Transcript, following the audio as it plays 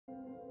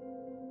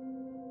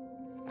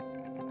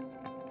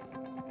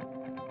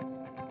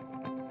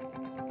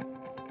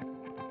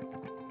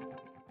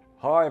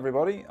Hi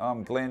everybody,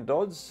 I'm Glenn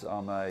Dods.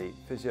 I'm a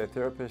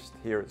physiotherapist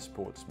here at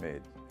Sportsmed,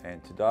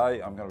 and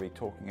today I'm going to be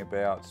talking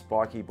about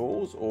spiky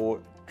balls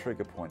or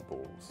trigger point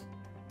balls.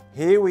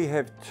 Here we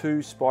have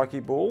two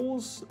spiky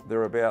balls.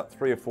 They're about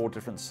 3 or 4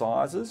 different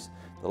sizes.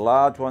 The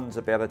large one's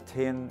about a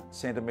 10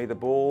 centimetre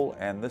ball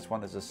and this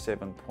one is a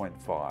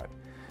 7.5.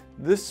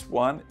 This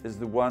one is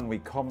the one we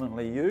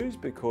commonly use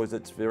because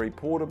it's very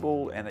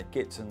portable and it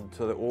gets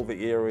into all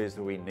the areas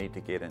that we need to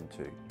get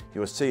into.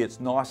 You'll see it's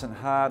nice and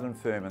hard and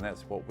firm, and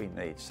that's what we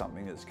need,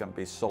 something that's going to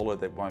be solid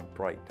that won't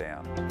break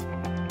down.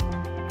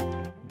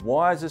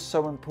 Why is this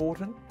so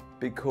important?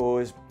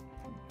 Because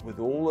with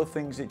all the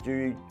things that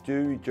you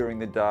do during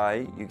the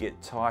day, you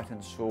get tight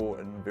and sore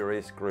in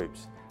various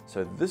groups.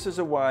 So this is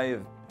a way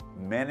of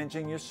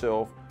managing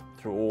yourself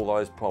through all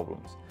those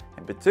problems.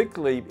 And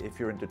particularly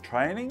if you're into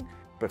training,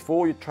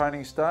 before your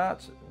training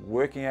starts,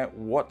 working out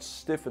what's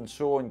stiff and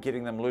sore and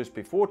getting them loose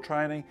before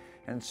training,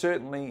 and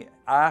certainly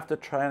after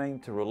training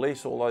to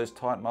release all those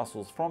tight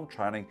muscles from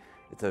training,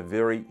 it's a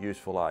very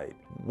useful aid.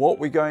 What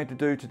we're going to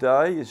do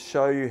today is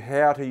show you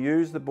how to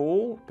use the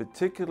ball,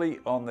 particularly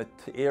on the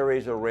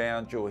areas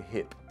around your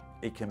hip.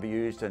 It can be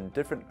used in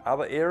different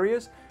other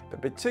areas,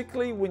 but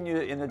particularly when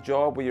you're in a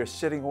job where you're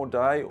sitting all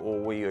day or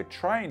where you're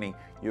training,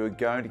 you're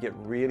going to get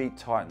really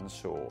tight and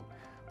sore.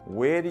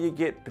 Where do you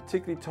get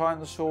particularly tight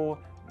and sore?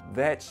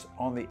 That's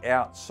on the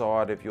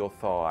outside of your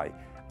thigh,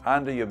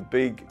 under your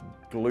big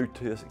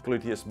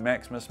gluteus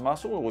maximus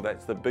muscle, or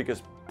that's the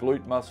biggest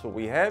glute muscle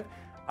we have.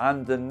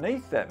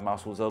 Underneath that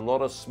muscle is a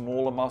lot of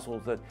smaller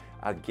muscles that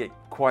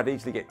quite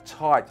easily get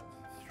tight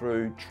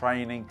through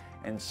training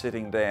and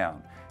sitting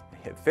down,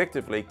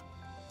 effectively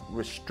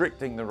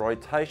restricting the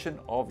rotation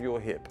of your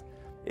hip.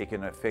 It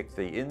can affect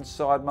the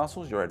inside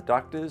muscles, your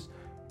adductors,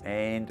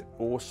 and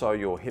also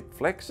your hip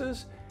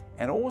flexors,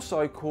 and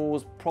also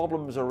cause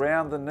problems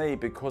around the knee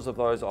because of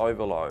those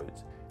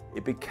overloads.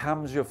 It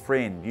becomes your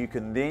friend. You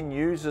can then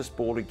use this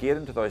ball to get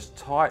into those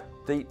tight,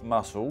 deep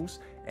muscles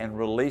and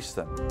release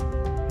them.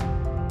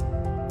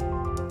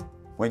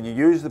 When you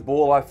use the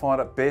ball, I find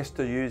it best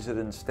to use it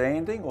in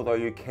standing, although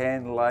you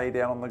can lay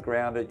down on the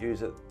ground and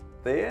use it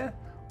there.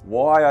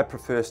 Why I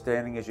prefer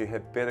standing is you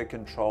have better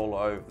control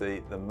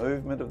over the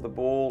movement of the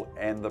ball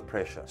and the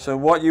pressure. So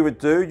what you would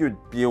do, you'd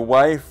be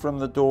away from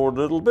the door a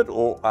little bit,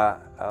 or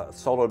a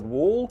solid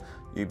wall.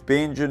 You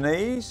bend your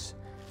knees,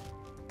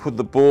 put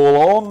the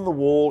ball on the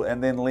wall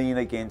and then lean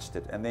against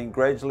it, and then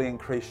gradually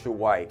increase your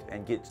weight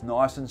and get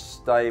nice and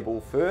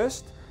stable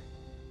first.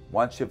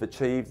 Once you've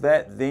achieved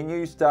that, then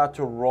you start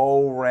to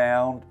roll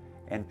around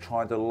and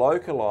try to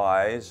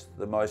localize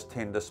the most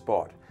tender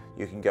spot.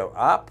 You can go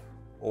up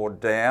or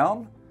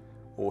down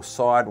or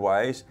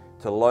sideways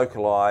to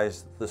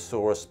localize the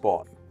sorest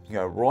spot. You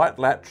go right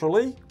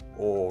laterally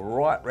or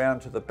right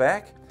round to the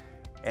back,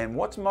 and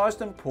what's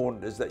most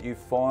important is that you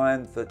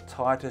find the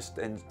tightest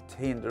and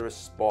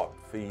tenderest spot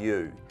for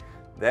you.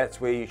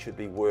 That's where you should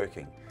be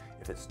working.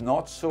 If it's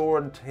not sore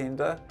and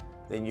tender,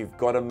 then you've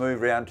got to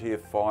move around till you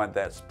find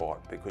that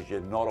spot because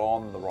you're not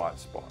on the right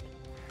spot.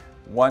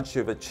 Once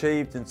you've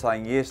achieved and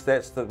saying, yes,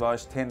 that's the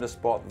most tender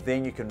spot,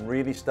 then you can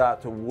really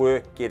start to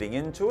work getting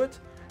into it,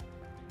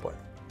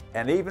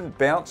 and even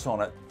bounce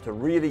on it to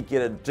really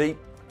get a deep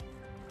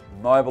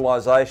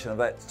mobilization of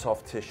that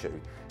soft tissue.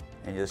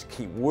 And you just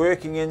keep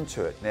working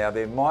into it. Now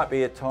there might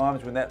be at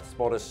times when that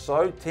spot is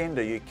so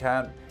tender you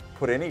can't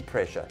put any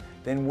pressure.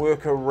 Then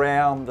work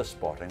around the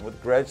spot, and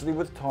gradually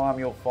with time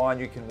you'll find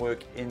you can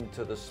work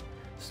into the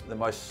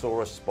most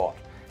sorest spot.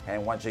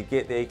 And once you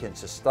get there, you can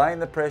sustain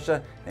the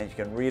pressure and you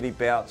can really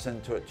bounce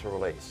into it to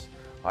release.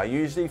 I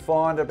usually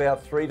find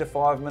about 3 to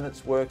 5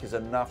 minutes work is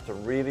enough to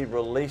really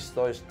release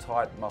those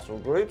tight muscle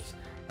groups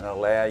and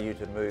allow you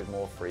to move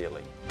more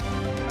freely.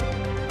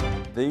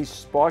 These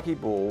spiky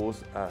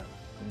balls are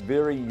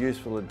very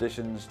useful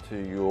additions to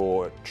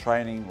your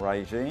training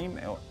regime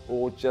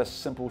or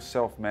just simple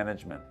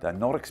self-management. They're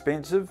not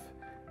expensive,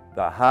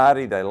 they're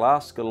hardy, they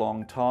last a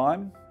long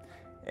time,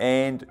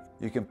 and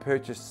you can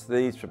purchase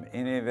these from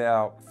any of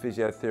our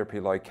physiotherapy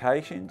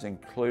locations,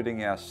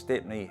 including our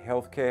Stepney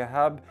Healthcare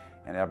Hub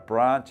and our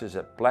branches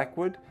at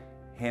Blackwood,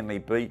 Henley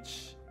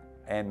Beach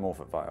and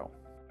Morphett Vale.